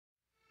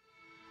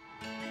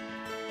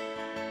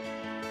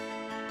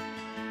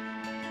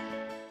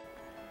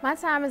My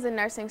time as a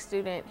nursing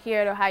student here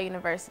at Ohio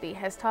University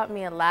has taught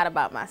me a lot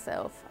about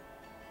myself.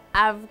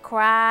 I've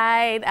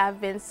cried,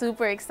 I've been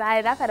super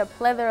excited, I've had a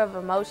plethora of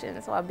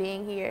emotions while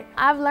being here.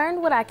 I've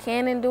learned what I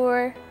can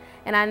endure,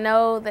 and I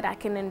know that I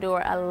can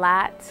endure a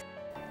lot.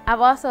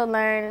 I've also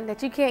learned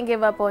that you can't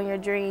give up on your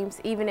dreams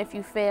even if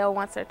you fail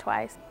once or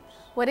twice.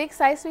 What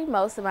excites me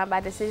most about my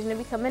decision to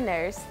become a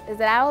nurse is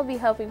that I will be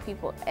helping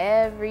people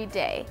every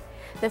day.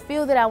 The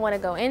field that I want to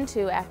go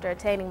into after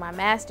attaining my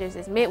master's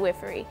is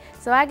midwifery,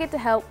 so I get to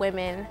help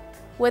women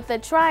with a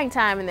trying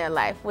time in their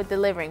life with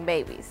delivering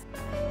babies.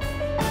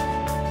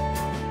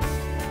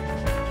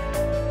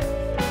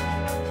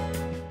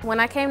 When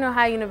I came to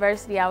Ohio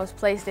University, I was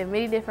placed in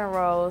many different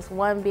roles,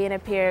 one being a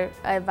peer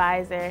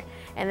advisor,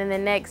 and then the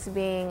next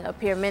being a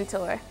peer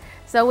mentor.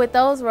 So with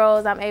those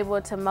roles, I'm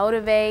able to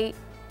motivate,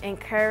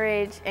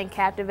 encourage, and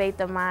captivate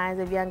the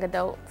minds of young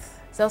adults.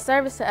 So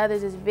service to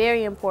others is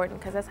very important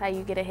because that's how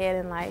you get ahead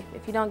in life.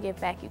 If you don't give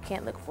back, you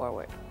can't look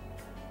forward.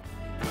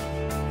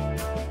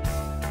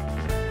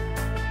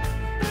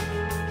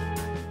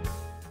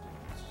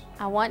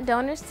 I want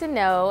donors to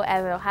know,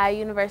 as an Ohio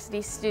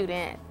University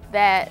student,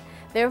 that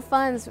their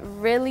funds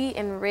really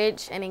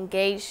enrich and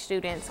engage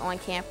students on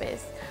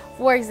campus.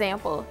 For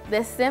example,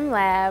 the STEM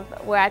lab,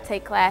 where I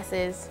take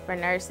classes for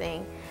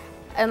nursing,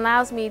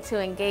 allows me to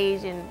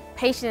engage in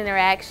patient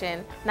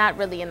interaction, not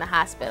really in the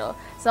hospital.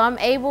 So I'm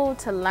able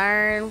to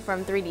learn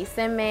from 3D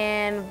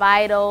SimMan,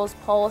 vitals,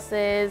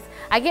 pulses.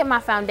 I get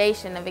my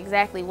foundation of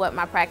exactly what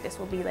my practice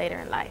will be later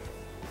in life.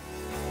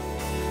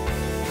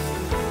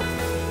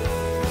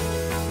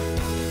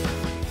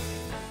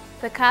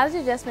 The College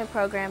Adjustment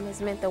Program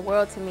has meant the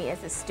world to me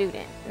as a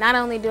student. Not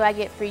only do I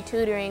get free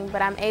tutoring,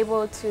 but I'm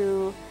able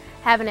to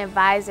have an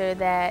advisor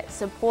that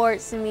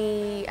supports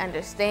me,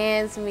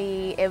 understands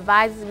me,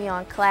 advises me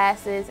on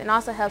classes, and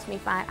also helps me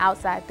find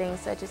outside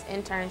things such as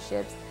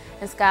internships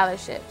and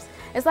scholarships.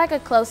 It's like a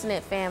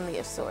close-knit family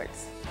of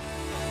sorts.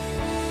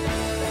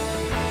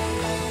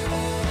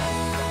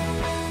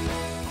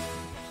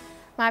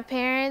 My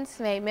parents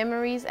made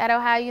memories at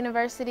Ohio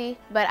University,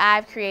 but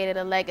I've created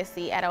a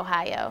legacy at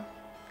Ohio.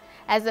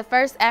 As the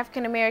first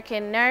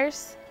African-American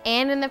nurse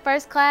and in the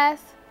first class,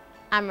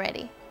 I'm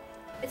ready.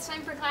 It's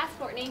time for class,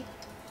 Courtney.